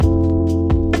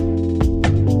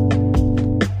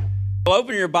Well,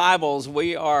 open your Bibles.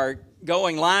 We are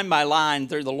going line by line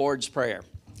through the Lord's Prayer.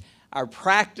 Our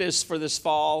practice for this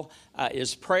fall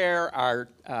is prayer. Our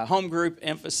home group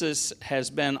emphasis has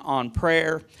been on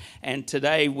prayer, and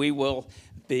today we will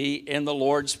be in the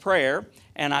Lord's Prayer.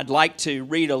 And I'd like to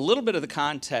read a little bit of the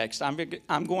context.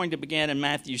 I'm going to begin in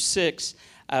Matthew 6,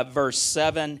 verse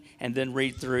 7, and then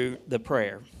read through the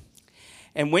prayer.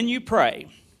 And when you pray,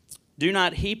 do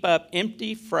not heap up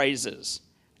empty phrases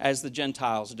as the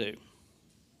Gentiles do,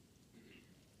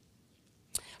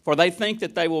 for they think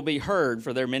that they will be heard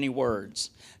for their many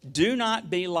words. Do not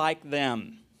be like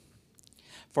them,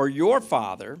 for your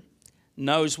Father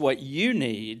knows what you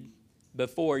need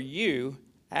before you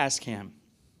ask Him.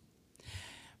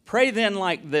 Pray then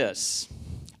like this: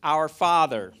 Our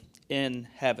Father in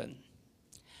heaven,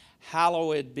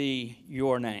 hallowed be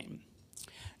your name.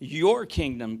 Your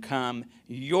kingdom come,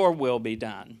 your will be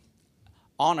done,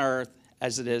 on earth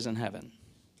as it is in heaven.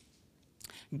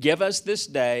 Give us this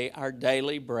day our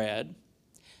daily bread.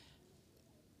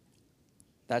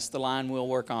 That's the line we'll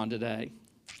work on today.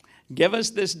 Give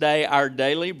us this day our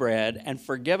daily bread, and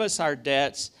forgive us our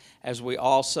debts as we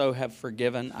also have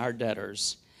forgiven our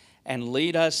debtors. And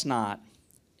lead us not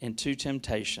into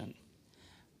temptation,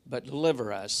 but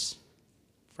deliver us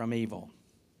from evil.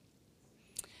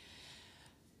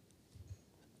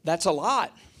 That's a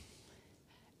lot.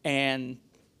 And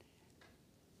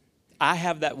I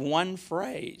have that one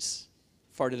phrase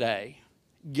for today.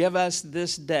 Give us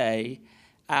this day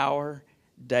our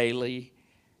daily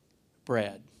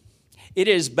bread. It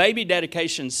is Baby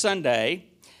Dedication Sunday,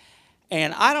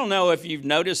 and I don't know if you've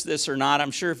noticed this or not.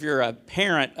 I'm sure if you're a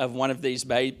parent of one of these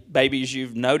babies,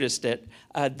 you've noticed it.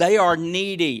 They are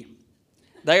needy.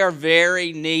 They are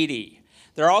very needy.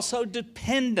 They're also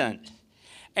dependent.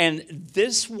 And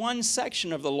this one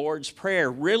section of the Lord's Prayer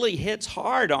really hits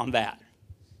hard on that.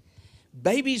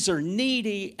 Babies are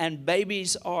needy and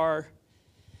babies are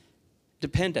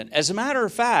dependent. As a matter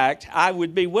of fact, I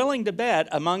would be willing to bet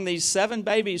among these 7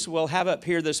 babies we'll have up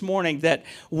here this morning that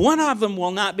one of them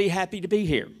will not be happy to be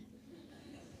here.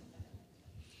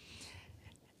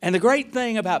 And the great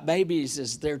thing about babies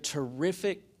is they're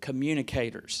terrific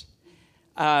communicators.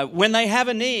 When they have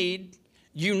a need,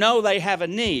 you know they have a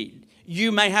need.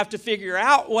 You may have to figure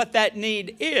out what that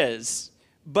need is,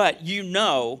 but you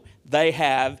know they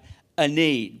have a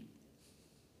need.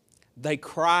 They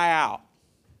cry out.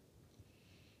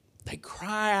 They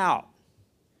cry out.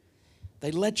 They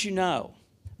let you know,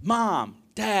 Mom,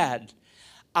 Dad,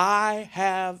 I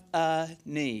have a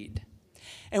need.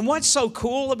 And what's so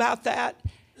cool about that?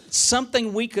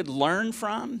 Something we could learn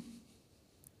from.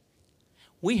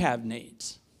 We have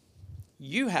needs.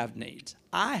 You have needs.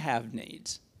 I have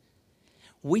needs.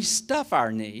 We stuff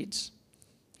our needs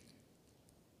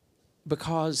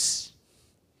because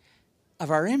of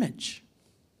our image.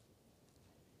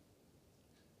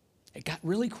 It got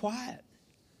really quiet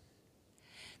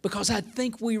because I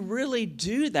think we really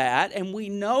do that, and we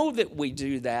know that we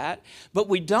do that, but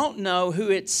we don't know who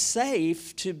it's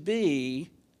safe to be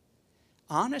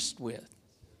honest with,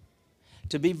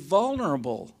 to be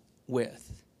vulnerable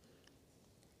with.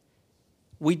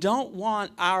 We don't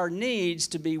want our needs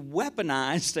to be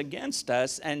weaponized against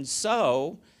us, and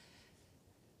so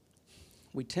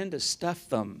we tend to stuff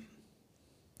them,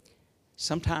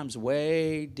 sometimes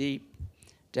way deep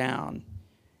down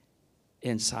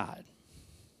inside.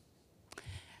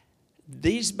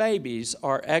 These babies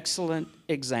are excellent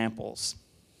examples.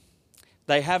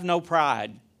 They have no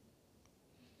pride.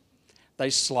 They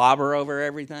slobber over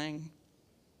everything.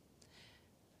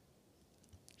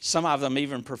 Some of them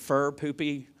even prefer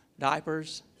poopy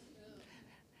diapers.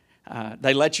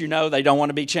 They let you know they don't want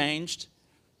to be changed.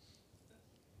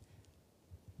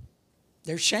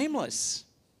 They're shameless.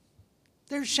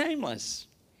 They're shameless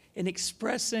in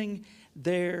expressing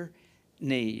their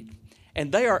need. And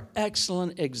they are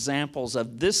excellent examples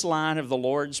of this line of the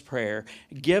Lord's Prayer.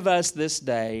 Give us this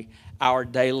day our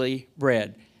daily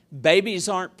bread. Babies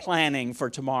aren't planning for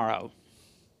tomorrow.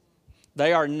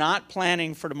 They are not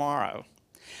planning for tomorrow.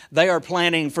 They are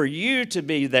planning for you to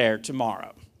be there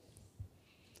tomorrow,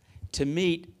 to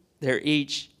meet their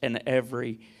each and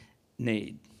every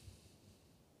need.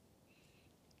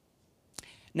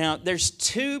 Now, there's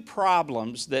 2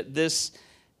 problems that this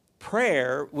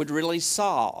prayer would really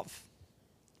solve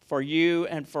for you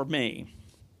and for me.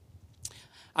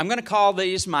 I'm going to call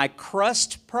these my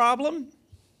crust problem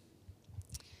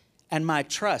and my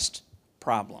trust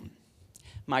problem.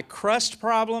 My crust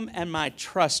problem and my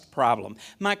trust problem.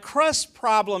 My crust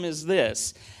problem is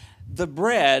this: the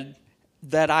bread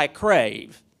that I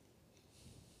crave.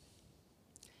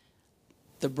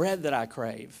 The bread that I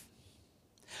crave.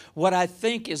 what I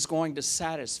think is going to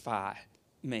satisfy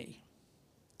me.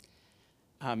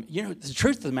 The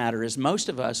truth of the matter is most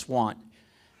of us want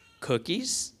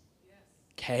cookies,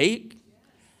 cake,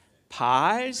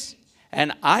 pies,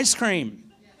 and ice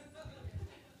cream.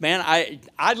 Man,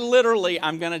 I'm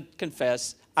going to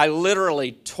confess, I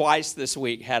literally twice this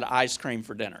week had ice cream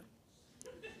for dinner.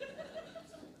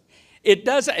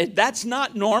 That's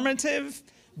not normative,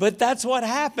 but that's what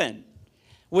happened.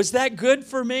 Was that good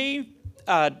for me?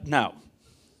 No.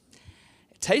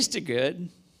 It tasted good,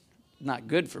 not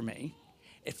good for me.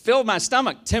 It filled my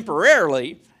stomach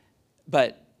temporarily,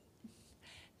 but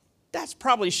that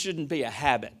probably shouldn't be a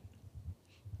habit.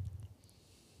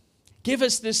 Give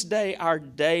us this day our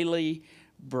daily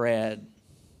bread.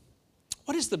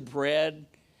 What is the bread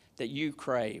that you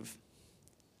crave?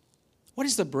 What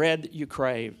is the bread that you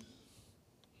crave?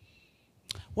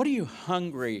 What are you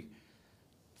hungry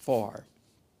for?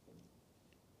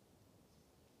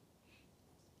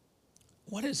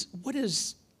 What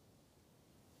is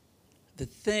the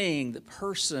thing, the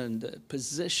person, the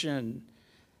position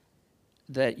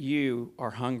that you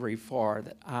are hungry for,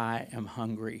 that I am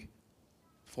hungry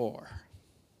for?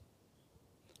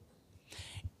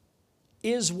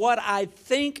 Is what I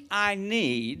think I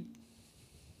need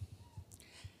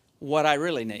what I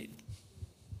really need?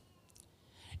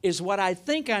 Is what I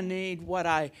think I need what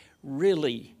I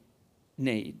really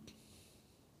need?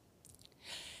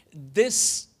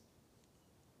 This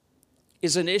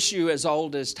is an issue as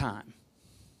old as time.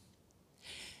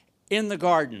 In the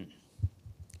garden,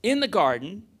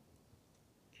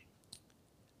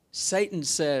 Satan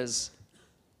says,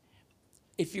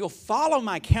 if you'll follow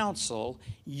my counsel,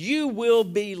 you will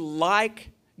be like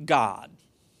God.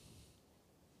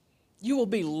 You will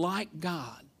be like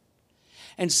God.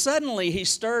 And suddenly he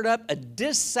stirred up a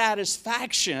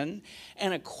dissatisfaction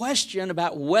and a question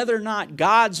about whether or not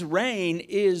God's reign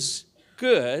is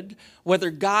good, whether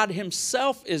God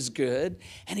himself is good.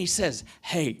 And he says,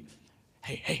 hey,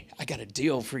 I got a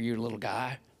deal for you, little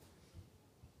guy.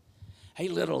 Hey,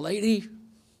 little lady,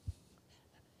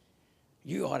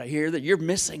 you ought to hear that you're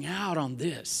missing out on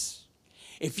this.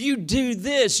 If you do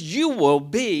this, you will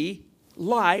be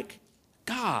like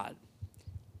God.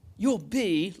 You'll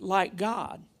be like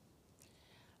God.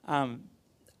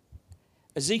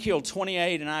 Ezekiel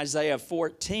 28 and Isaiah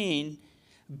 14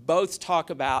 both talk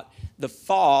about the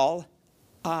fall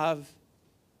of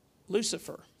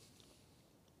Lucifer.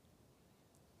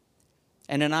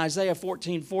 And in Isaiah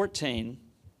 14:14,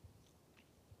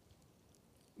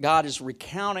 God is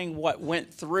recounting what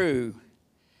went through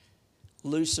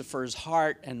Lucifer's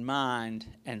heart and mind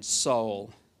and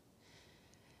soul.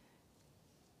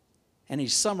 And he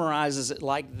summarizes it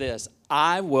like this: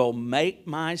 I will make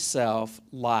myself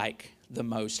like the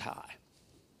Most High.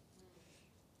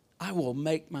 I will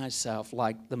make myself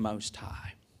like the Most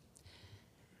High.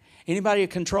 Anybody a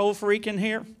control freak in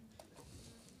here?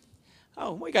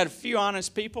 Oh, we got a few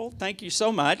honest people. Thank you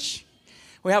so much.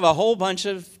 We have a whole bunch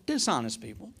of dishonest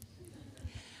people.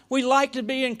 We like to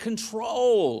be in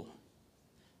control.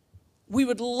 We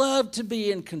would love to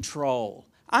be in control.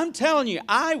 I'm telling you,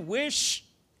 I wish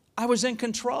I was in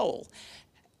control.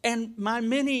 And my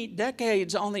many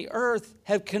decades on the earth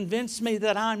have convinced me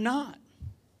that I'm not.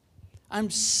 I'm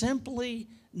simply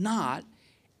not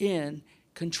in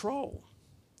control.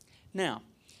 Now,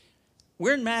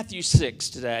 we're in Matthew 6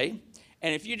 today.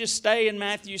 And if you just stay in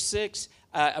Matthew 6,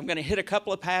 I'm going to hit a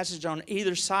couple of passages on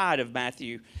either side of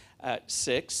Matthew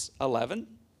 6:11.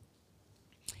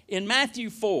 In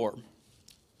Matthew 4,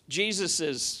 Jesus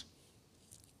is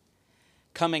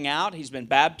coming out. He's been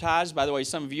baptized. By the way,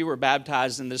 some of you were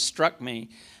baptized, and this struck me.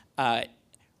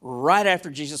 Right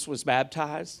after Jesus was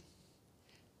baptized,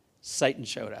 Satan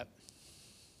showed up.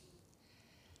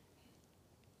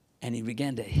 And he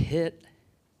began to hit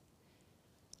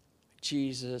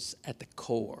Jesus at the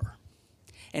core.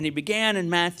 And he began in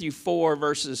Matthew 4,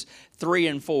 verses 3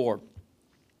 and 4.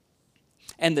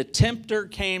 And the tempter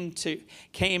came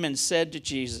and said to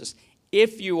Jesus,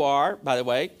 if you are, by the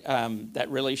way, that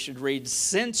really should read,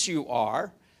 since you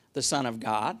are the Son of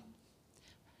God.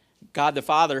 God the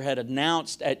Father had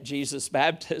announced at Jesus'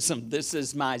 baptism, this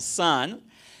is my Son.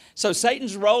 So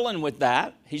Satan's rolling with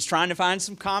that. He's trying to find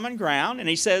some common ground. And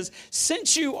he says,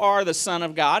 since you are the Son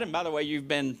of God, and by the way, you've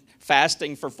been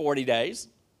fasting for 40 days,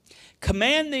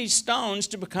 command these stones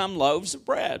to become loaves of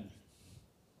bread.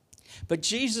 But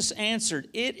Jesus answered,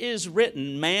 it is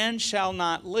written, man shall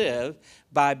not live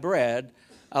by bread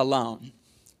alone.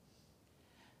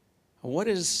 What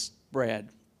is bread?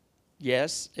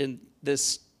 Yes, in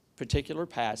this particular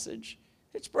passage,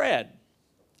 it's bread.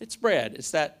 It's bread.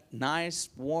 It's that nice,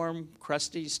 warm,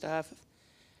 crusty stuff.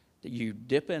 that you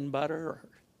dip in butter or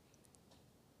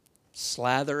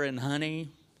slather in honey,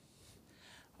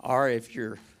 or if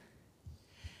you're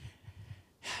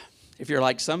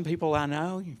like some people I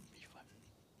know, you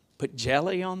put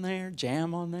jelly on there,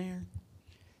 jam on there.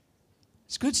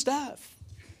 It's good stuff.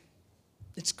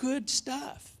 It's good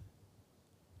stuff.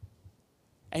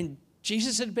 And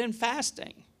Jesus had been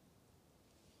fasting.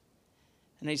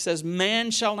 And he says,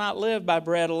 man shall not live by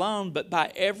bread alone, but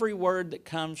by every word that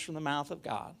comes from the mouth of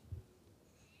God.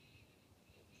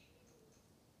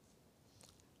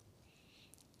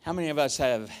 How many of us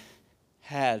have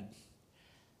had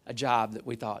a job that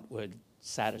we thought would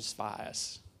satisfy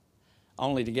us,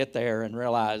 only to get there and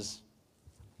realize,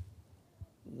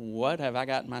 what have I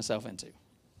gotten myself into?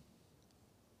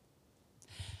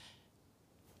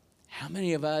 How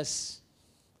many of us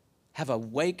have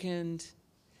awakened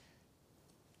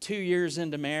 2 years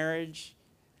into marriage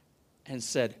and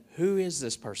said, who is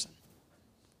this person?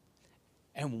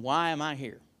 And why am I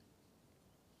here?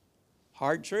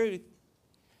 Hard truth.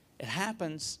 It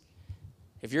happens.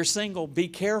 If you're single, be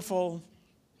careful.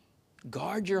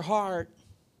 Guard your heart.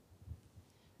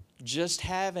 Just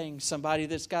having somebody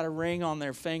that's got a ring on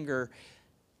their finger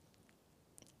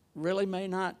really may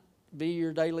not be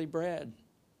your daily bread.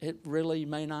 It really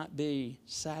may not be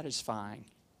satisfying.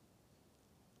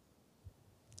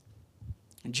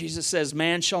 And Jesus says,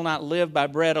 man shall not live by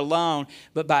bread alone,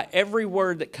 but by every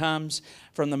word that comes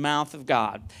from the mouth of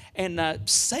God. And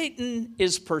Satan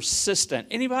is persistent.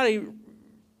 Anybody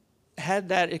had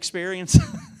that experience?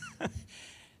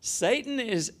 Satan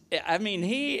is,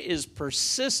 he is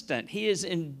persistent. He is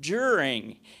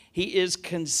enduring. He is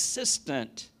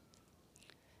consistent.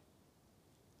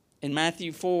 In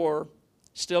Matthew 4,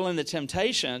 still in the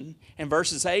temptation, in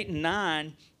verses 8 and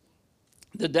 9,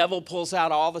 the devil pulls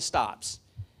out all the stops.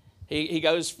 He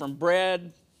goes from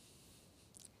bread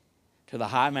to the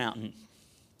high mountain.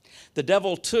 The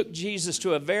devil took Jesus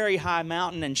to a very high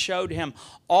mountain and showed him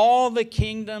all the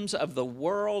kingdoms of the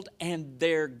world and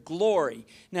their glory.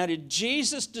 Now, did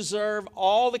Jesus deserve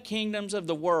all the kingdoms of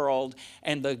the world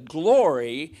and the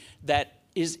glory that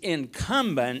is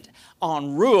incumbent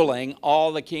on ruling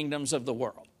all the kingdoms of the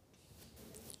world?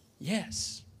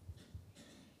 Yes.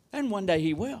 And one day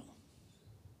he will.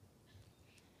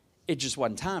 It just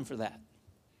wasn't time for that.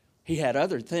 He had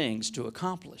other things to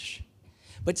accomplish.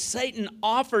 But Satan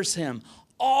offers him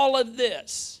all of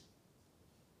this.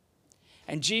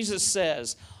 And Jesus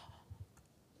says,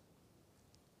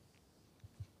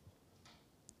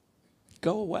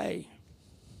 go away.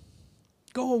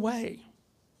 Go away.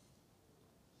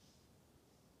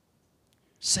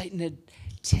 Satan had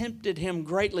tempted him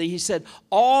greatly. He said,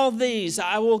 all these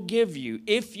I will give you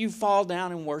if you fall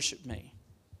down and worship me.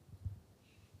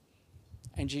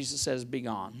 And Jesus says, be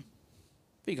gone.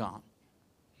 Be gone.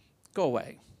 Go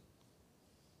away.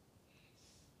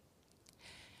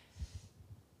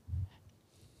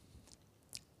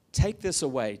 Take this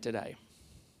away today.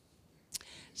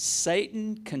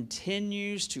 Satan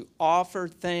continues to offer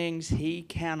things he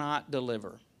cannot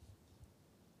deliver.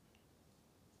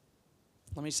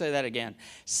 Let me say that again.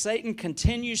 Satan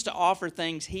continues to offer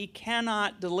things he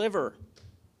cannot deliver.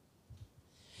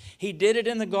 He did it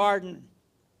in the garden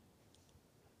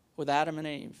with Adam and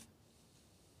Eve.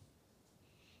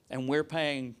 And we're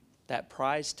paying that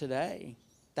price today,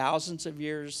 thousands of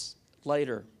years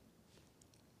later.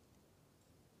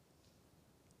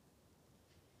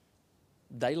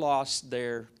 They lost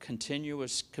their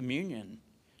continuous communion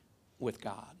with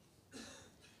God.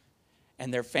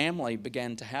 And their family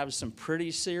began to have some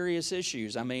pretty serious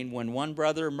issues. When one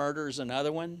brother murders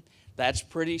another one, that's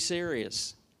pretty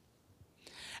serious.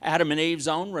 Adam and Eve's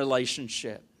own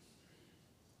relationship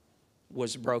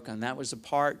was broken. That was a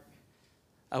part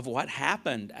of what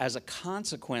happened as a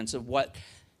consequence of what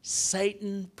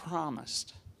Satan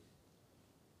promised.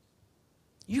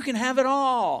 You can have it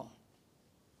all.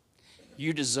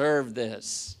 You deserve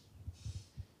this.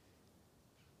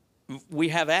 We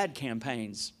have ad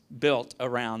campaigns built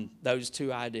around those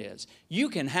two ideas. You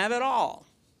can have it all.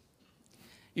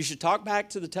 You should talk back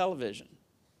to the television.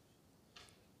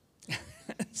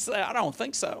 Say, I don't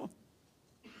think so.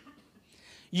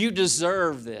 You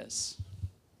deserve this.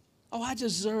 Oh, I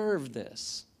deserve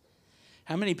this.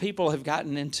 How many people have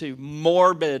gotten into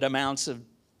morbid amounts of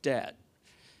debt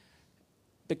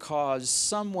because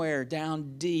somewhere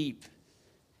down deep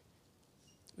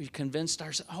we've convinced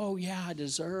ourselves, oh yeah, I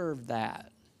deserve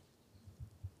that.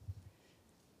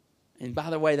 And by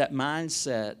the way, that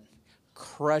mindset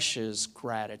crushes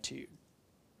gratitude.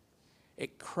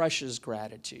 It crushes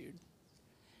gratitude.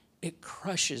 It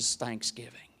crushes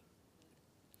thanksgiving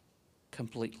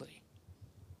completely.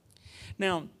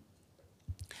 Now,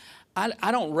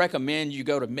 I don't recommend you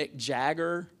go to Mick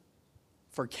Jagger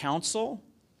for counsel,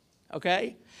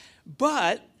 okay?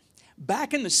 But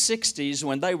back in the 60s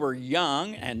when they were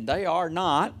young, and they are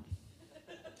not,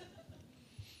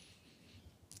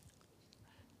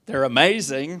 they're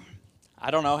amazing.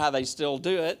 I don't know how they still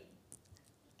do it.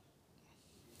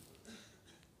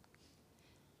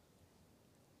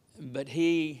 But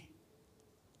he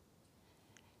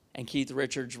and Keith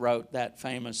Richards wrote that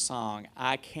famous song,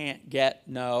 I can't get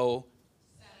no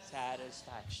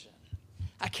satisfaction.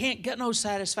 I can't get no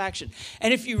satisfaction.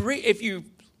 And if you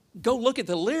go look at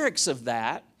the lyrics of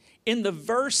that, in the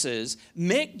verses,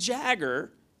 Mick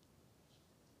Jagger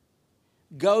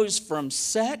goes from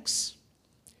sex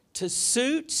to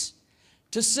suits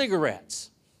to cigarettes.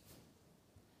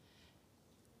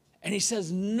 And he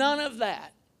says, none of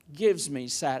that gives me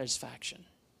satisfaction.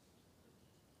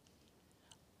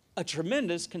 A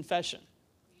tremendous confession.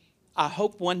 I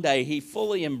hope one day he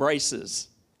fully embraces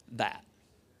that,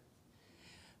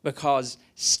 because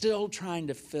still trying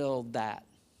to fill that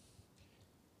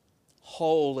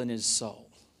hole in his soul.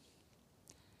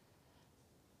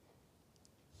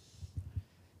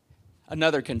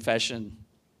 Another confession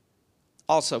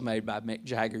also made by Mick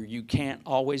Jagger, you can't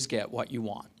always get what you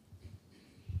want.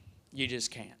 You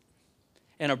just can't.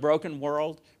 In a broken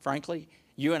world, frankly,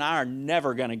 you and I are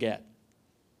never going to get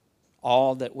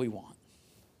all that we want.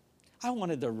 I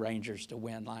wanted the Rangers to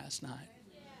win last night.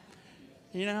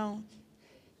 You know?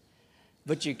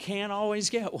 But you can't always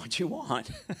get what you want.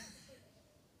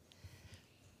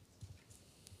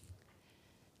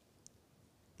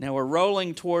 Now we're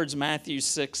rolling towards Matthew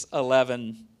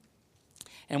 6:11,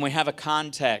 and we have a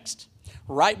context.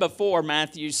 Right before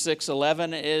Matthew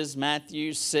 6:11 is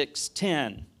Matthew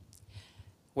 6:10,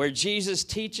 where Jesus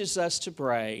teaches us to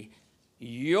pray,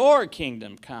 your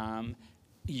kingdom come,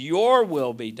 your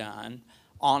will be done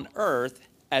on earth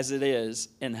as it is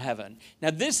in heaven.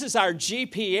 Now this is our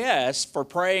GPS for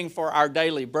praying for our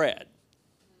daily bread.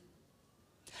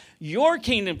 Your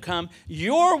kingdom come,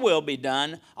 your will be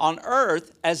done on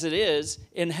earth as it is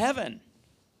in heaven.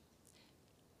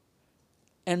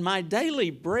 And my daily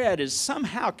bread is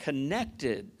somehow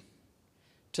connected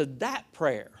to that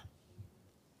prayer,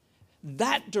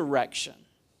 that direction,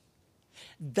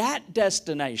 that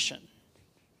destination.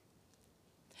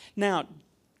 Now,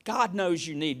 God knows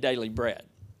you need daily bread.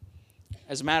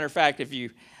 As a matter of fact, if you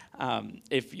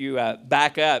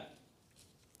back up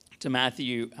to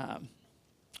Matthew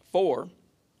 4,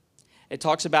 it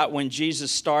talks about when Jesus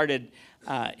started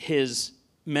his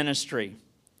ministry.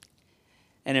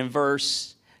 And in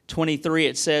verse 23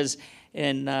 it says,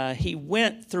 and he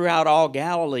went throughout all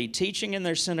Galilee, teaching in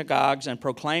their synagogues and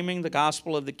proclaiming the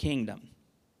gospel of the kingdom,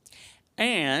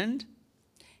 and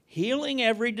healing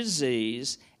every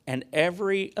disease and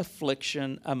every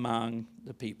affliction among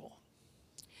the people.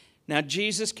 Now,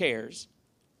 Jesus cares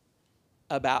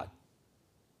about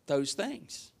those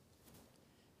things.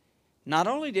 Not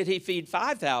only did he feed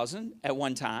 5,000 at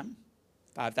one time,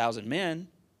 5,000 men,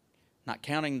 not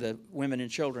counting the women and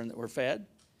children that were fed,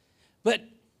 but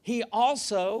he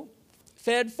also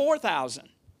fed 4,000.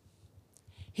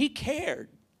 He cared.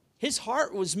 His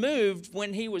heart was moved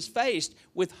when he was faced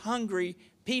with hungry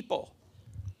people.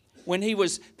 When he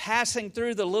was passing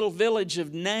through the little village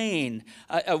of Nain,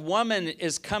 a woman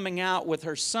is coming out with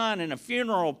her son in a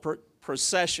funeral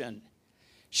procession.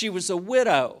 She was a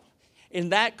widow. In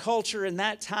that culture, in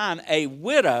that time, a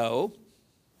widow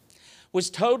was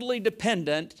totally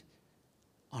dependent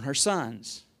on her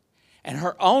sons. And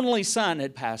her only son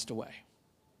had passed away.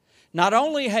 Not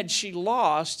only had she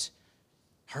lost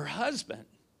her husband,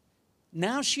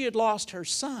 now she had lost her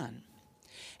son.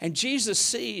 And Jesus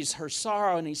sees her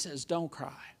sorrow and he says, don't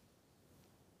cry.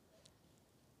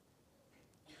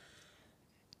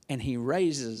 And he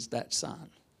raises that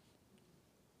son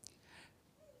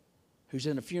who's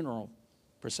in a funeral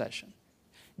procession.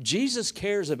 Jesus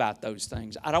cares about those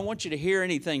things. I don't want you to hear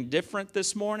anything different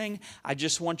this morning. I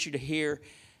just want you to hear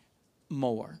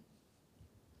more.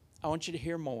 I want you to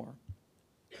hear more.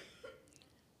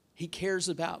 He cares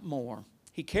about more.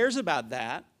 He cares about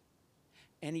that,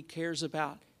 and he cares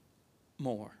about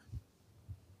more.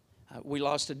 We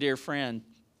lost a dear friend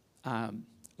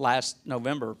last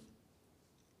November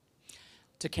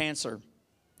to cancer,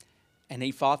 and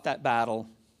he fought that battle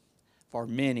for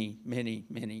many, many,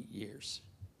 many years.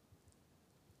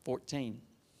 14.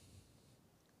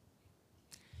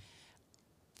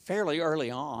 Fairly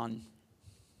early on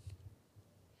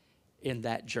in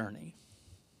that journey,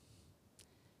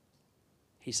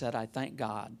 he said, I thank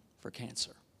God for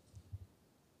cancer.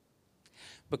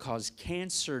 because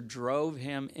cancer drove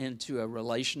him into a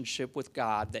relationship with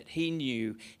God that he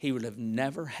knew he would have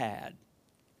never had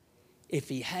if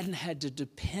he hadn't had to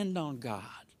depend on God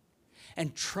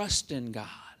and trust in God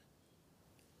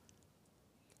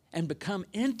and become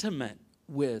intimate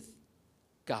with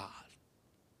God.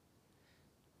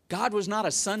 God was not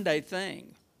a Sunday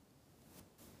thing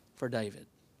for David.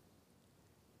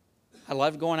 I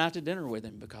loved going out to dinner with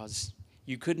him because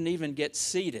you couldn't even get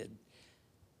seated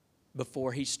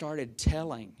before he started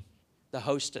telling the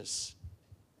hostess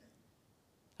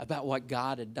about what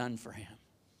God had done for him.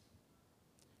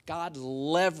 God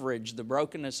leveraged the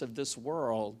brokenness of this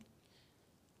world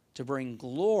to bring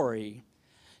glory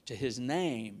to his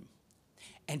name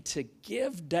and to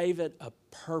give David a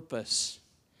purpose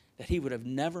that he would have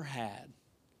never had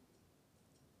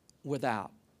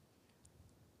without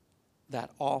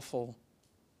that awful,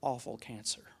 awful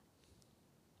cancer.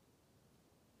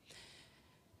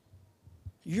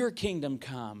 Your kingdom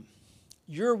come,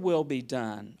 your will be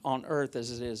done on earth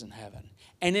as it is in heaven.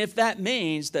 And if that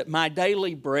means that my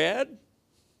daily bread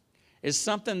is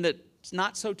something that's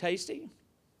not so tasty,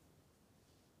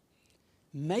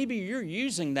 maybe you're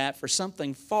using that for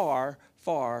something far,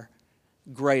 far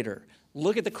greater.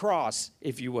 Look at the cross,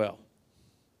 if you will.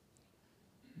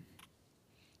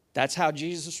 That's how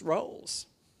Jesus rolls.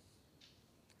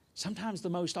 Sometimes the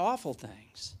most awful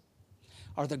things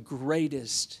are the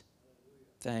greatest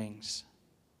things.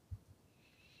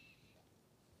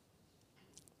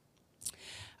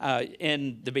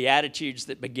 In the Beatitudes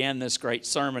that began this great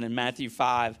sermon in Matthew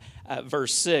 5,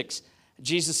 verse 6,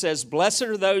 Jesus says, "Blessed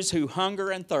are those who hunger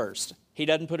and thirst." He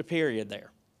doesn't put a period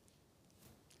there.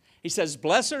 He says,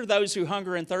 "Blessed are those who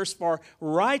hunger and thirst for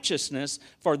righteousness,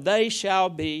 for they shall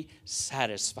be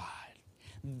satisfied."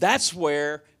 That's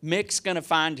where Mick's going to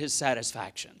find his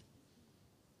satisfaction.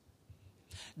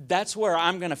 That's where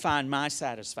I'm going to find my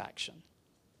satisfaction.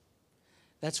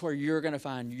 That's where you're going to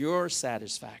find your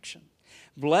satisfaction.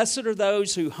 Blessed are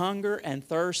those who hunger and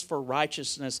thirst for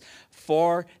righteousness,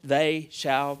 for they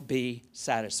shall be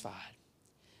satisfied.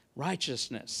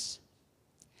 Righteousness.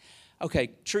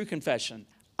 Okay, true confession.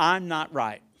 I'm not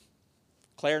right.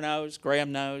 Claire knows,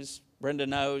 Graham knows, Brenda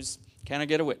knows. Can I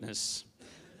get a witness?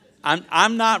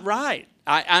 I'm not right.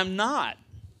 I'm not.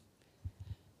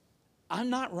 I'm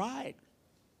not right.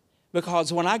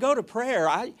 Because when I go to prayer,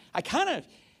 I kind of,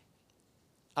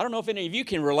 I don't know if any of you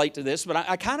can relate to this, but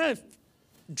I kind of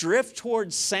drift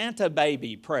towards Santa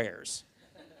baby prayers.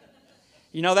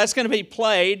 You know, that's going to be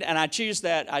played, and I choose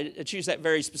that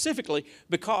very specifically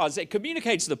because it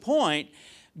communicates the point,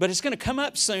 but it's going to come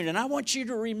up soon, and I want you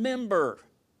to remember.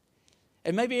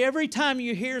 And maybe every time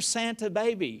you hear Santa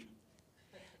baby,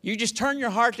 you just turn your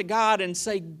heart to God and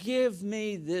say, "Give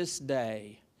me this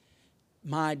day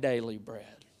my daily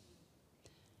bread."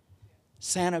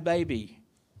 Santa baby,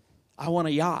 I want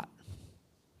a yacht.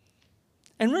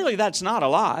 And really, that's not a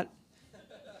lot.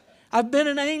 I've been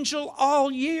an angel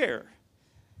all year.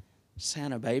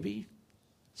 Santa baby,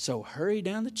 so hurry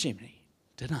down the chimney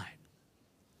tonight.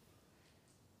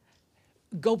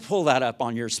 Go pull that up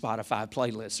on your Spotify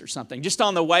playlist or something, just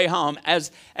on the way home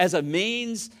as a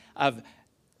means of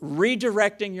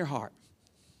redirecting your heart.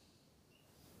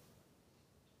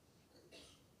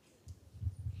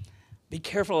 Be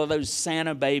careful of those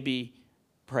Santa baby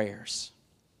prayers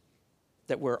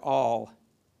that we're all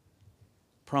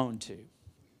prone to.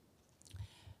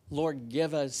 Lord,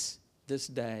 give us this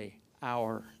day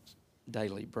our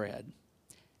daily bread.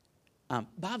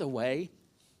 By the way,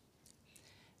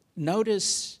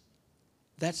 notice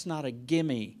that's not a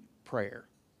gimme prayer.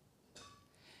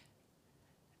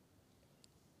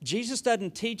 Jesus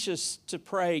doesn't teach us to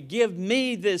pray, "Give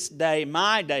me this day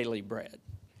my daily bread."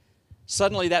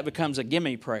 Suddenly that becomes a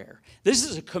gimme prayer. This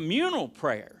is a communal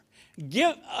prayer.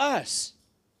 Give us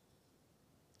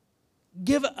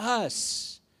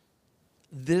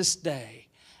this day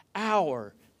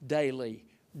our daily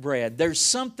bread. There's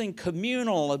something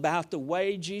communal about the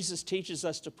way Jesus teaches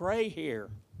us to pray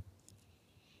here.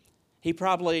 He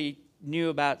probably knew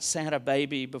about Santa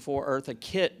baby before Eartha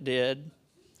Kitt did.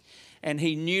 And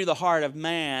he knew the heart of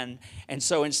man. And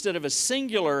so instead of a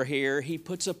singular here, he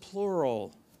puts a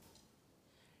plural.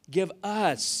 Give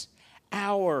us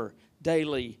our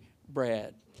daily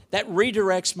bread. That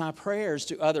redirects my prayers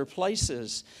to other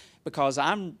places because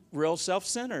I'm real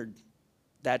self-centered.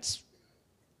 That's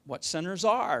what sinners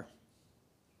are.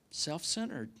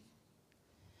 Self-centered.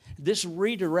 This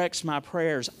redirects my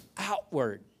prayers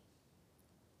outward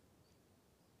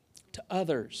to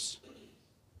others.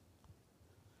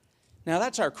 Now,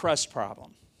 that's our crust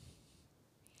problem.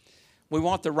 We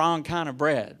want the wrong kind of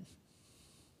bread.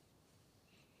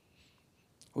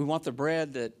 We want the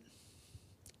bread that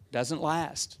doesn't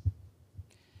last.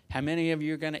 How many of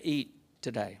you are going to eat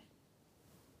today?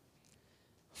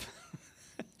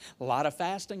 A lot of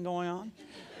fasting going on.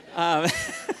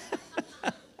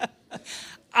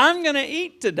 I'm going to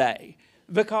eat today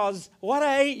because what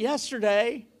I ate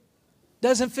yesterday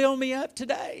doesn't fill me up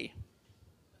today.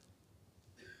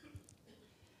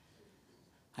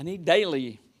 I need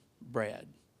daily bread,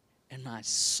 and my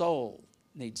soul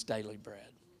needs daily bread.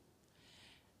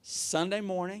 Sunday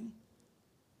morning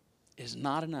is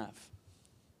not enough.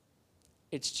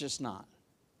 It's just not.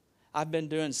 I've been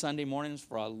doing Sunday mornings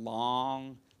for a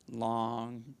long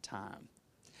time.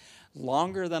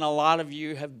 Longer than a lot of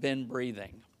you have been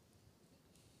breathing.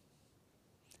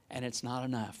 And it's not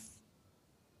enough.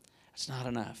 It's not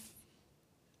enough.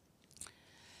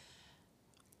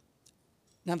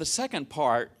 Now, the second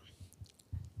part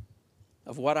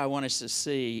of what I want us to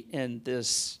see in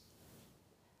this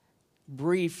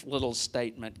brief little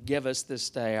statement, give us this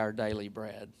day our daily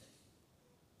bread.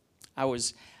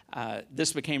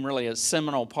 This became really a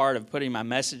seminal part of putting my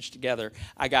message together.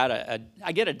 I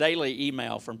get a daily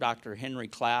email from Dr. Henry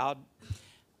Cloud,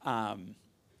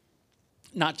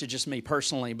 not to just me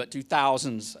personally, but to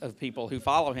thousands of people who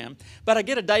follow him. But I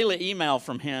get a daily email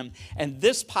from him, and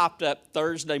this popped up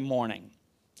Thursday morning.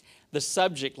 The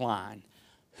subject line,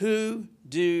 who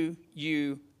do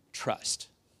you trust?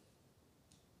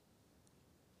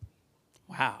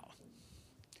 Wow.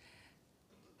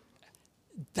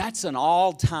 That's an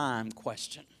all-time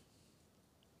question.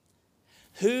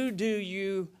 Who do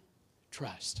you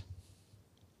trust?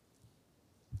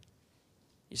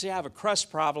 You see, I have a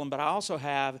trust problem, but I also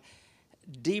have,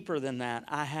 deeper than that,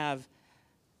 I have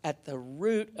at the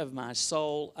root of my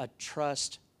soul a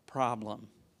trust problem.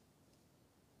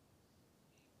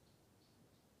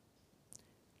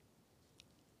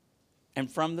 And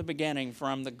from the beginning,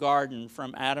 from the garden,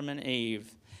 from Adam and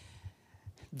Eve,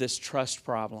 this trust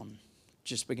problem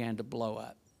just began to blow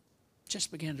up. Just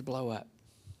began to blow up.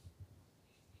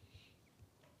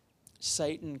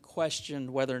 Satan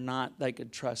questioned whether or not they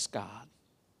could trust God.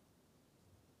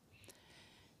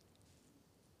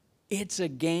 It's a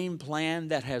game plan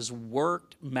that has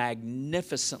worked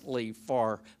magnificently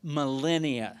for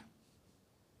millennia.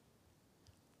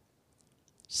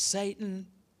 Satan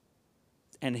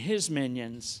and his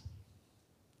minions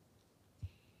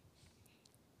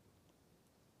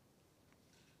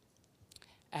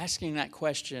asking that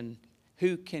question,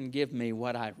 who can give me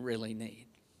what I really need?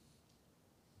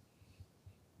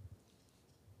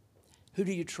 Who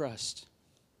do you trust?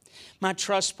 My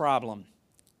trust problem.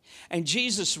 And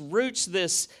Jesus roots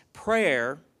this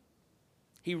prayer,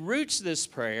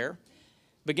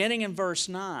 beginning in verse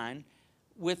 9,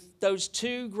 with those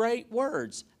two great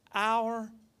words, our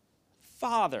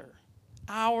Father.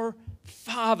 Our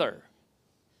Father.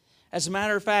 As a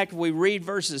matter of fact, we read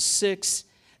verses 6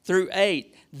 through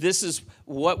 8. This is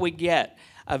what we get.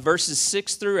 Verses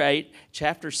 6 through 8,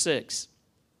 chapter 6.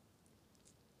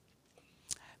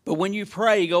 But when you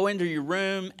pray, go into your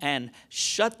room and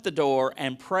shut the door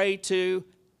and pray to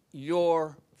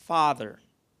your Father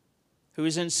who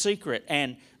is in secret,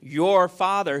 and your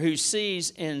Father who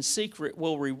sees in secret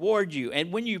will reward you.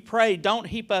 And when you pray, don't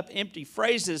heap up empty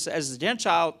phrases as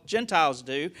the Gentiles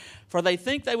do, for they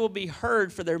think they will be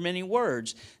heard for their many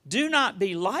words. Do not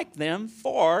be like them,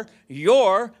 for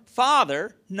your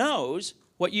Father knows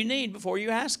what you need before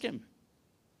you ask Him.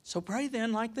 So pray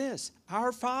then like this,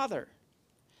 our Father.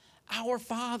 Our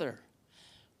Father.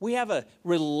 We have a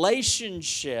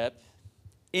relationship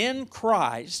in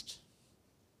Christ.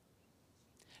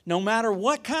 No matter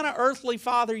what kind of earthly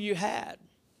father you had,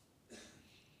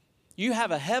 you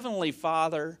have a heavenly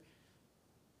Father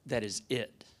that is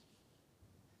it.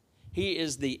 He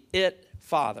is the it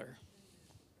Father.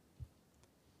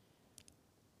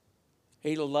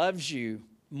 He loves you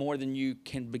more than you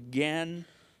can begin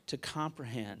to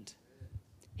comprehend.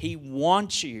 He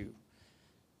wants you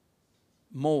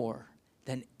more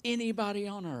than anybody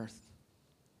on earth.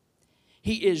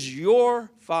 He is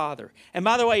your Father. And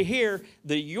by the way, here,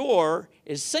 the your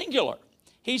is singular.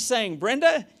 He's saying,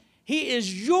 Brenda, He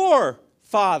is your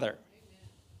Father.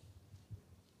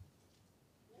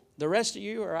 The rest of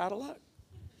you are out of luck.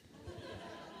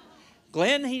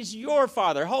 Glenn, He's your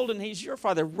Father. Holden, He's your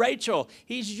Father. Rachel,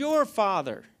 He's your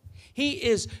Father. He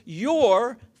is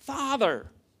your Father.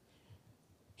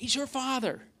 He's your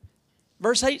Father.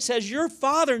 Verse 8 says, your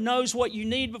Father knows what you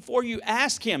need before you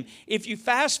ask Him. If you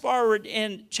fast forward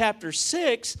in chapter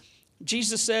 6,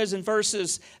 Jesus says in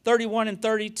verses 31 and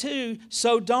 32,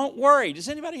 so don't worry. Does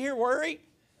anybody here worry?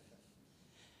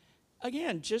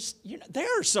 Again,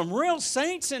 there are some real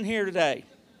saints in here today.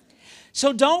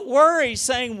 So don't worry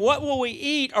saying, what will we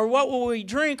eat, or what will we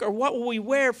drink, or what will we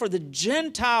wear? For the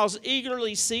Gentiles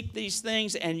eagerly seek these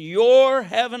things, and your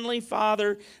heavenly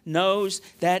Father knows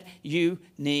that you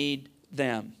need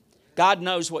them. God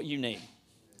knows what you need.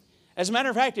 As a matter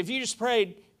of fact, if you just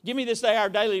prayed, give me this day our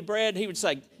daily bread, he would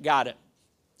say, got it.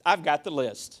 I've got the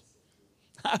list.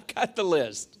 I've got the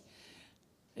list.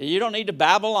 You don't need to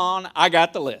babble on. I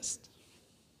got the list.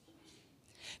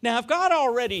 Now, if God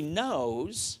already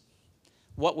knows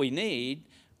what we need,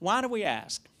 why do we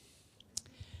ask?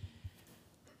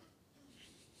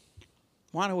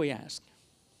 Why do we ask?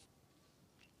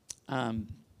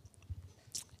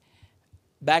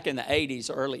 Back in the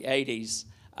 80s, early 80s,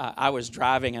 I was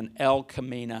driving an El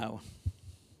Camino.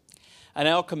 An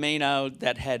El Camino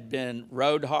that had been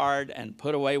rode hard and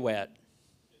put away wet.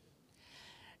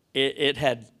 It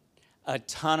had a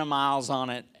ton of miles on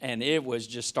it, and it was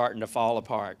just starting to fall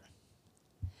apart.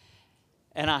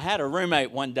 And I had a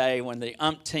roommate one day when the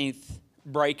umpteenth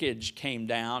breakage came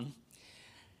down.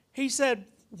 He said,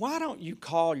 why don't you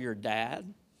call your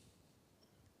dad?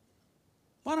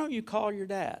 Why don't you call your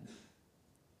dad?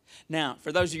 Now,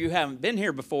 for those of you who haven't been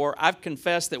here before, I've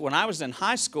confessed that when I was in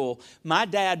high school, my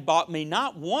dad bought me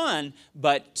not one,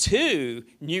 but 2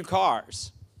 new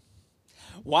cars.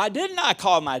 Why didn't I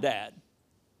call my dad?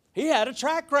 He had a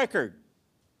track record.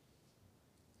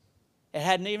 It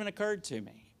hadn't even occurred to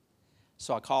me.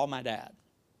 So I called my dad.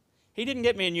 He didn't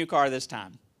get me a new car this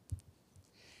time.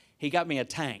 He got me a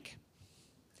tank.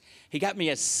 He got me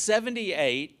a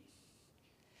 78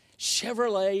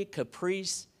 Chevrolet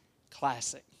Caprice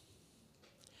Classic,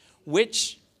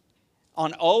 which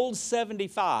on old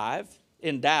 75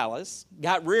 in Dallas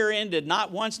got rear-ended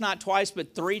not once, not twice,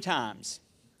 but 3 times.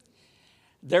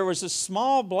 There was a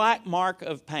small black mark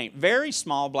of paint, very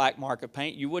small black mark of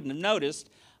paint you wouldn't have noticed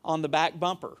on the back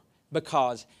bumper,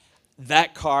 because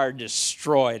that car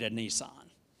destroyed a Nissan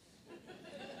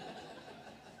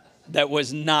that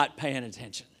was not paying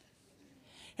attention.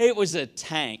 It was a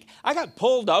tank. I got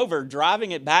pulled over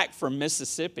driving it back from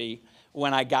Mississippi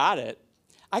when I got it.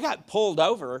 I got pulled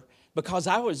over because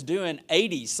I was doing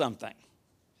 80-something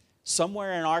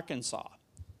somewhere in Arkansas.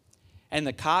 And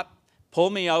the cop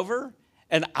pulled me over,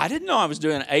 and I didn't know I was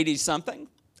doing 80-something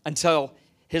until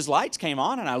his lights came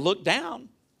on and I looked down,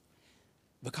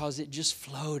 because it just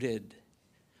floated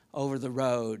over the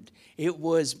road. It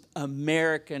was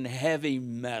American heavy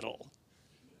metal.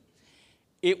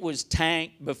 It was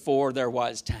tank before there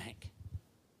was tank.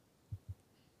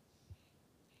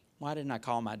 Why didn't I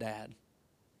call my dad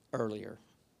earlier?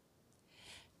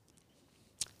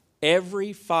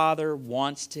 Every father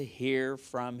wants to hear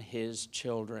from his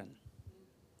children.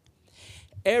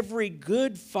 Every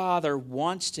good father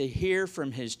wants to hear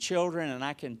from his children, and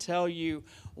I can tell you,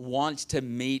 wants to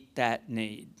meet that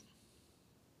need.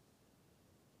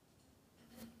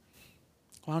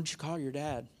 Why don't you call your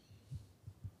dad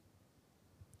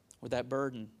with that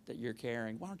burden that you're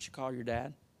carrying? Why don't you call your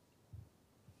dad?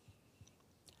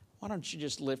 Why don't you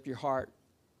just lift your heart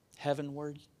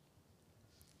heavenward?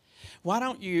 Why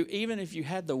don't you, even if you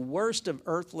had the worst of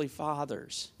earthly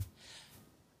fathers,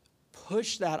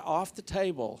 push that off the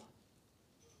table?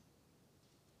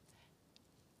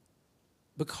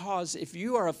 Because if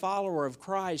you are a follower of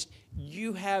Christ,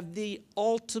 you have the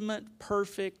ultimate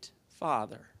perfect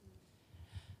Father.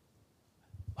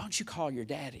 Why don't you call your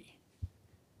daddy?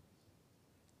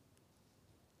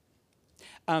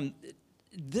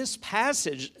 This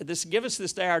passage, this give us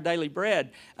this day our daily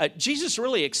bread, Jesus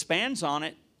really expands on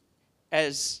it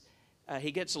as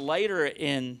he gets later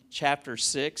in chapter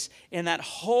 6, in that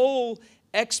whole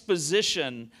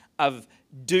exposition of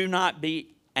do not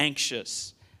be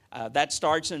anxious. That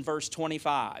starts in verse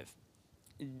 25.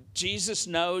 Jesus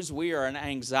knows we are an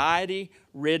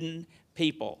anxiety-ridden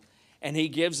people. And he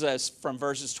gives us, from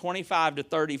verses 25 to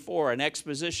 34, an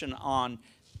exposition on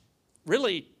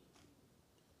really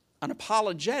an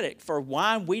apologetic for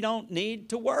why we don't need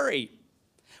to worry,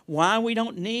 why we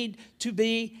don't need to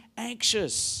be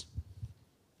anxious.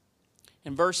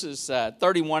 In verses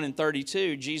 31 and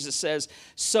 32, Jesus says,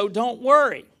 so don't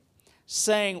worry,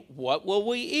 saying, what will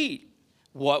we eat?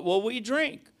 What will we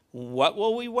drink? What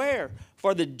will we wear?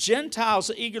 For the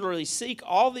Gentiles eagerly seek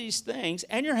all these things,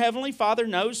 and your heavenly Father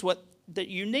knows that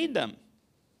you need them.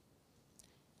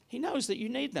 He knows that you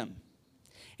need them.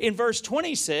 In verse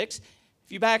 26,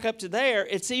 if you back up to there,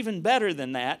 it's even better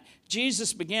than that.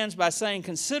 Jesus begins by saying,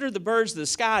 consider the birds of the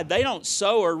sky. They don't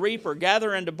sow or reap or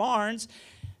gather into barns.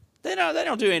 They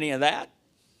don't do any of that.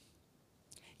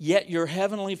 Yet your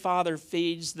heavenly Father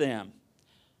feeds them.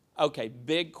 Okay,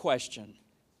 big question.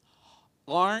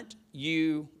 Aren't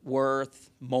you worth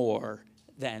more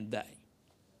than they?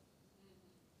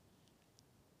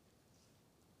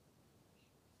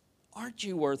 Aren't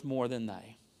you worth more than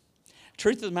they?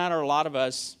 Truth of the matter, a lot of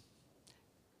us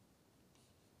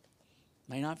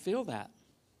may not feel that.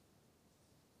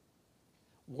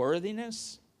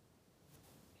 Worthiness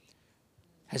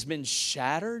has been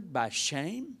shattered by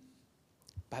shame,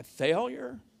 by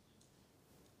failure,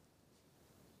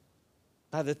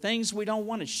 by the things we don't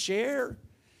want to share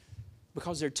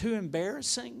because they're too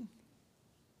embarrassing.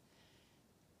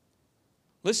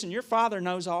 Listen, your Father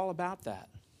knows all about that.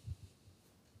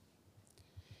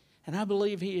 And I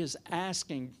believe He is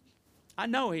asking, I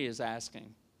know He is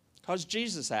asking, because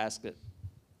Jesus asked it.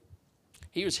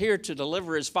 He was here to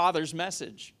deliver His Father's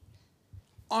message.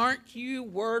 Aren't you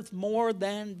worth more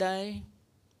than they?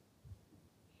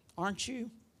 Aren't you?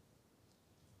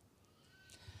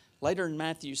 Later in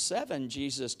Matthew 7,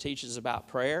 Jesus teaches about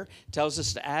prayer, tells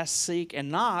us to ask, seek,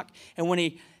 and knock. And when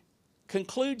He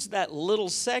concludes that little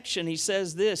section, He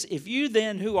says this, if you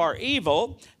then who are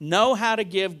evil know how to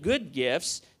give good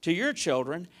gifts to your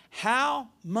children, how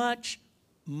much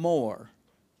more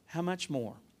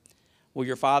will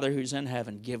your Father who's in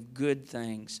heaven give good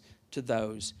things to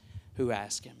those who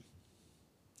ask Him?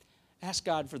 Ask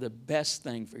God for the best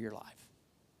thing for your life.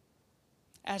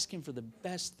 Ask Him for the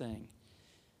best thing.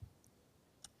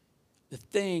 The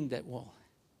thing that will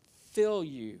fill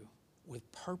you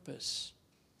with purpose,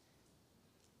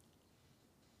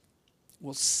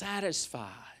 will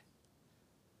satisfy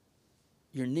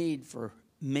your need for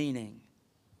meaning.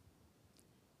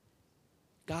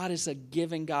 God is a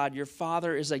giving God. Your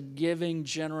Father is a giving,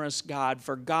 generous God.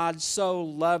 For God so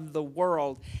loved the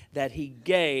world that He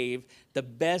gave the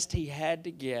best He had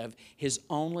to give, His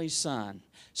only Son,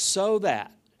 so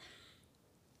that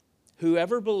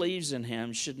whoever believes in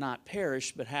Him should not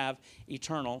perish but have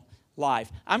eternal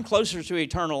life. I'm closer to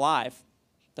eternal life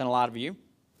than a lot of you.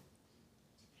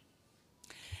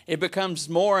 It becomes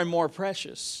more and more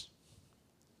precious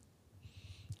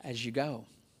as you go.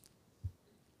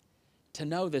 To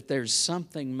know that there's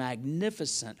something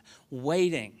magnificent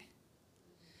waiting.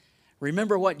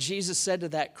 Remember what Jesus said to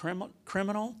that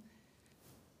criminal?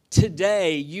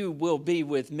 Today you will be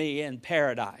with me in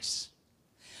paradise.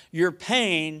 Your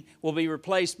pain will be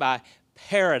replaced by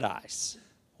paradise.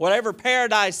 Whatever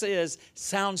paradise is,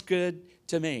 sounds good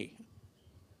to me.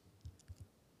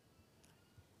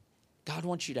 God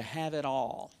wants you to have it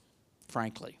all,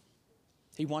 frankly.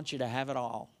 He wants you to have it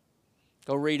all.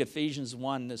 Go read Ephesians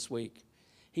 1 this week.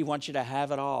 He wants you to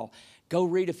have it all. Go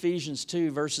read Ephesians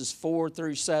 2, verses 4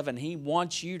 through 7. He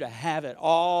wants you to have it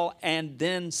all and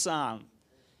then some.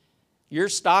 Your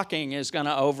stocking is going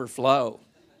to overflow.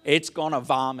 It's going to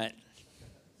vomit.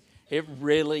 It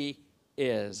really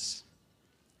is.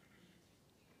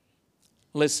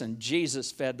 Listen,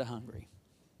 Jesus fed the hungry.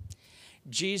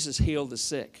 Jesus healed the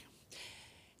sick.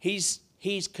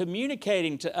 He's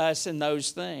communicating to us in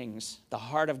those things the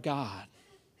heart of God.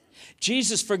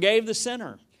 Jesus forgave the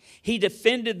sinner. He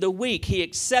defended the weak. He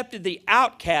accepted the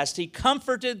outcast. He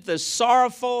comforted the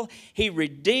sorrowful. He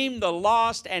redeemed the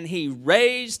lost, and He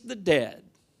raised the dead.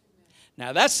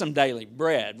 Now that's some daily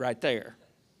bread right there.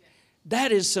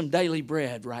 That is some daily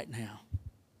bread right now.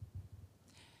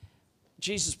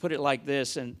 Jesus put it like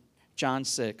this in John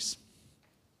 6.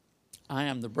 I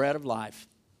am the bread of life.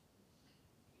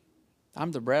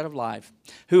 I'm the bread of life.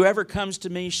 Whoever comes to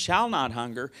me shall not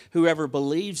hunger. Whoever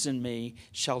believes in me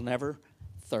shall never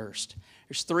thirst.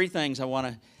 There's three things I want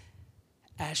to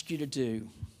ask you to do.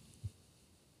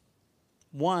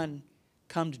 One,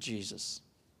 come to Jesus.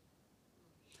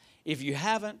 If you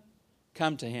haven't,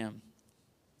 come to Him.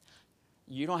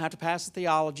 You don't have to pass the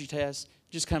theology test.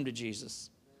 Just come to Jesus.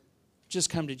 Just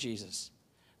come to Jesus.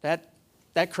 That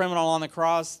criminal on the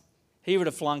cross, he would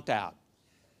have flunked out.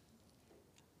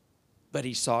 But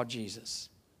he saw Jesus.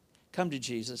 Come to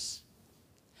Jesus.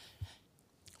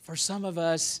 For some of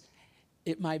us,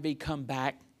 it might be come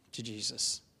back to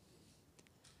Jesus.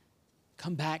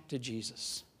 Come back to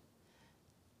Jesus.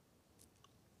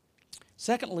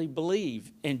 Secondly,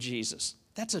 believe in Jesus.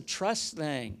 That's a trust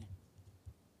thing.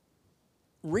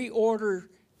 Reorder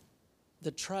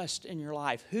the trust in your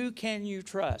life. Who can you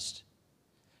trust?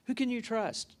 Who can you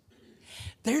trust?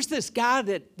 There's this guy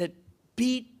that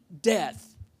beat death.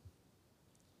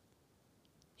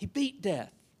 He beat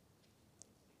death.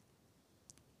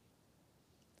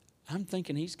 I'm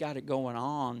thinking he's got it going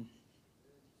on.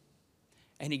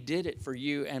 And He did it for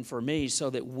you and for me so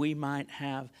that we might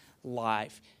have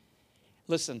life.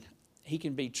 Listen, He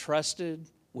can be trusted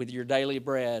with your daily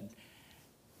bread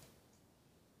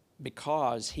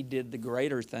because He did the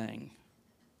greater thing.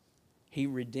 He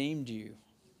redeemed you.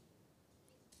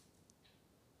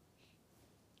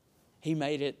 He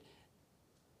made it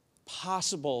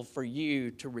possible for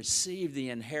you to receive the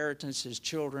inheritance as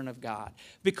children of God.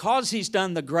 Because He's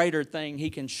done the greater thing, He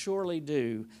can surely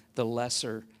do the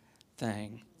lesser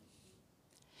thing.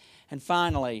 And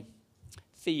finally,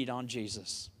 feed on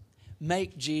Jesus.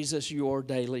 Make Jesus your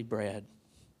daily bread.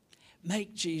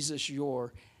 Make Jesus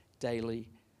your daily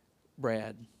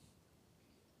bread.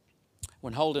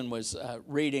 When Holden was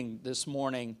reading this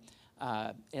morning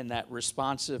in that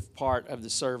responsive part of the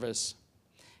service,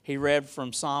 he read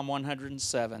from Psalm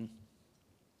 107.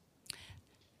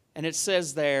 And it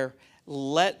says there,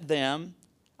 let them,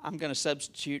 I'm going to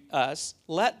substitute us,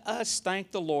 let us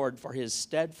thank the Lord for His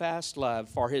steadfast love,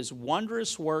 for His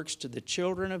wondrous works to the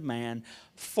children of man,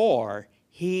 for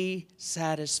He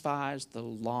satisfies the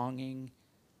longing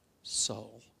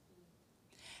soul.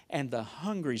 And the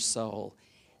hungry soul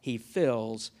He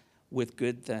fills with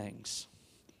good things.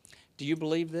 Do you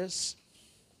believe this?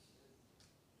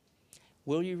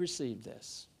 Will you receive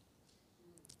this?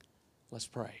 Let's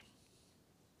pray.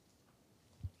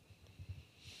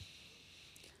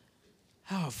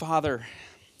 Oh, Father,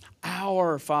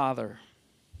 our Father,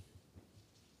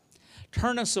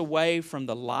 turn us away from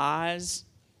the lies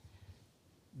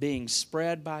being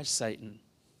spread by Satan,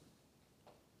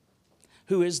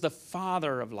 who is the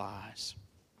father of lies,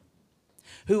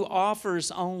 who offers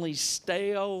only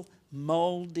stale,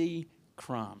 moldy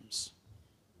crumbs.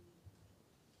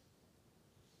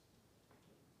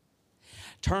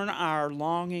 Turn our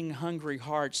longing, hungry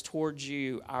hearts towards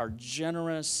You, our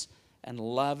generous and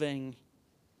loving,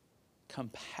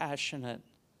 compassionate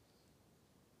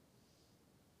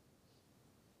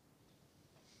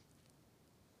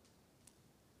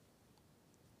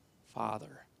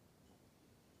Father.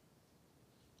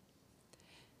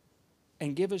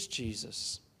 And give us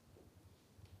Jesus,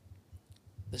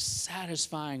 the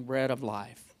satisfying bread of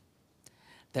life,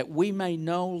 that we may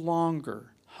no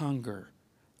longer hunger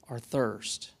or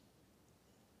thirst,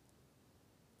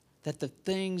 that the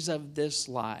things of this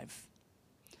life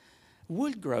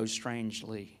would grow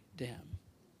strangely dim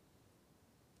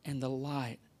in the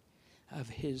light of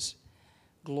His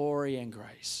glory and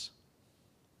grace.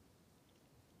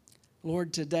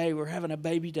 Lord, today we're having a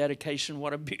baby dedication.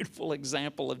 What a beautiful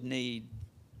example of need.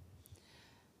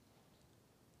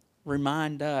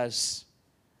 Remind us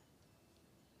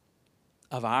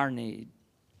of our need,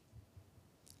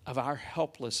 of our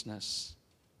helplessness.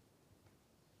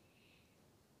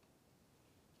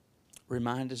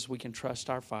 Remind us we can trust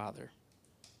our Father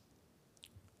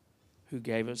who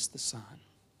gave us the Son.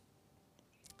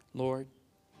 Lord,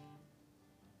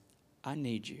 I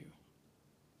need You.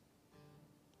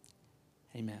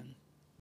 Amen.